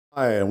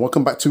Hi, and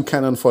welcome back to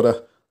Canon for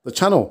the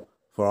channel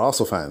for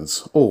Arsenal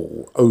fans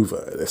all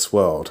over this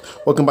world.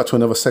 Welcome back to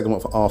another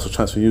segment of Arsenal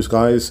transfer news,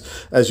 guys.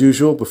 As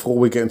usual, before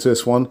we get into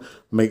this one,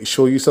 make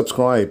sure you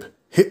subscribe.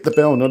 Hit the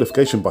bell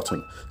notification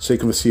button so you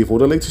can receive all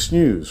the latest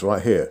news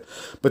right here.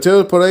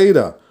 Matheus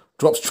Pereira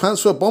drops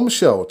transfer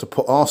bombshell to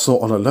put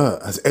Arsenal on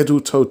alert as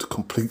Edu told to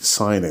complete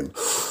signing.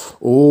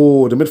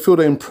 Oh, the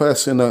midfielder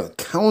impressed in a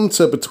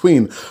counter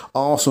between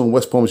Arsenal and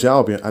West Bromwich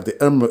Albion at the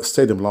Emirates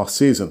Stadium last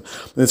season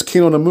and is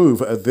keen on a move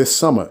this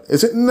summer.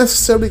 Is it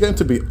necessarily going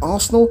to be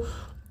Arsenal?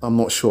 I'm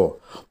not sure.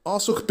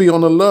 Arsenal could be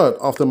on alert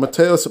after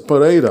Matheus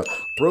Pereira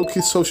broke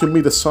his social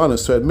media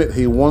silence to admit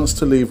he wants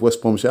to leave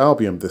West Bromwich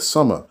Albion this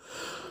summer.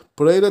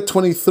 Pereira,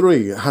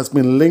 23, has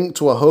been linked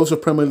to a host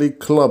of Premier League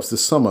clubs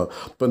this summer,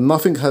 but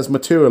nothing has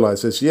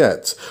materialised as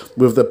yet,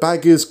 with the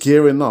Baggies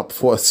gearing up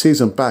for a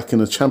season back in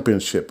the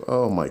Championship.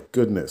 Oh my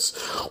goodness.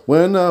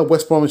 When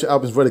West Bromwich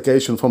Albion's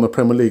relegation from the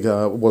Premier League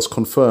was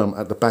confirmed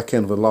at the back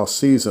end of the last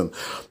season,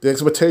 the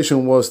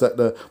expectation was that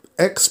the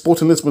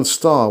ex-Sporting Lisbon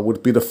star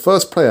would be the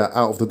first player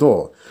out of the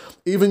door.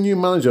 Even new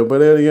manager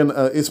Valerian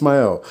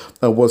Ismail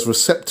was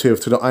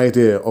receptive to the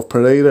idea of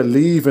Pereira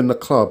leaving the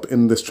club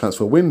in this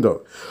transfer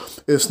window.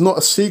 It's not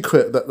a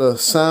secret that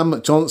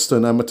Sam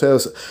Johnston and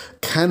Matheus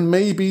can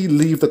maybe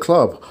leave the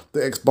club,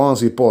 the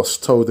ex-Barnsley boss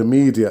told the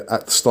media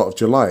at the start of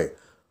July.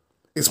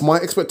 It's my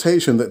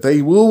expectation that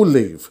they will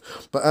leave,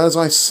 but as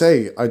I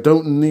say, I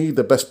don't need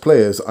the best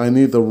players, I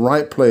need the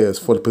right players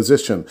for the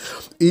position.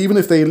 Even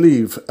if they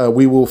leave,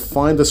 we will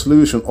find a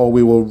solution or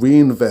we will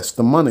reinvest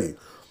the money.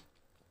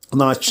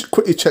 Now, I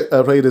quickly checked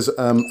Raiders'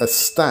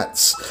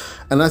 stats,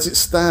 and as it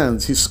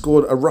stands, he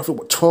scored a roughly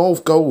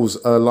 12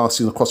 goals last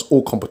season across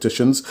all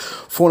competitions.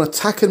 For an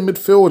attacking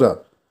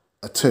midfielder,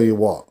 I tell you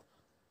what,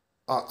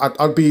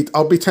 I'd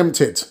be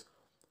tempted,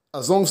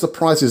 as long as the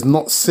price is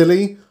not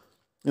silly.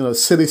 You know,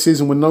 silly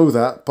season, we know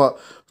that, but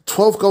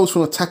 12 goals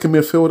from an attacking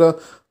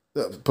midfielder.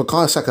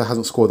 Bukayo Saka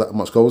hasn't scored that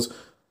much goals.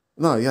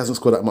 No, he hasn't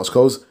scored that much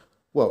goals.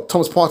 Well,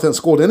 Thomas Partey hasn't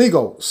scored any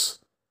goals.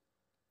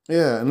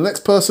 Yeah, and the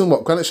next person,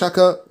 what, Granit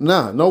Xhaka?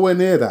 Nah, nowhere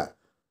near that.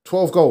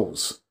 12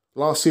 goals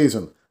last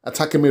season,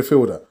 attacking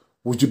midfielder.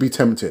 Would you be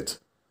tempted?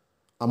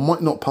 I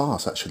might not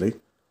pass, actually.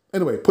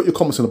 Anyway, put your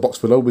comments in the box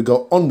below. We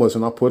go onwards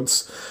and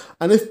upwards.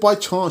 And if by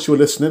chance you're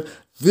listening,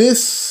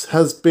 this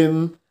has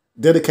been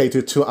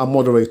dedicated to our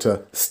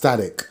moderator,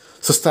 Static.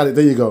 So Static,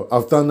 there you go.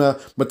 I've done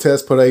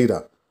Matheus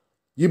Pereira.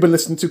 You've been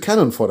listening to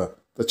Canon Fodder,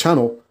 the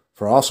channel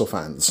for Arsenal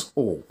fans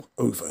all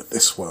over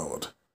this world.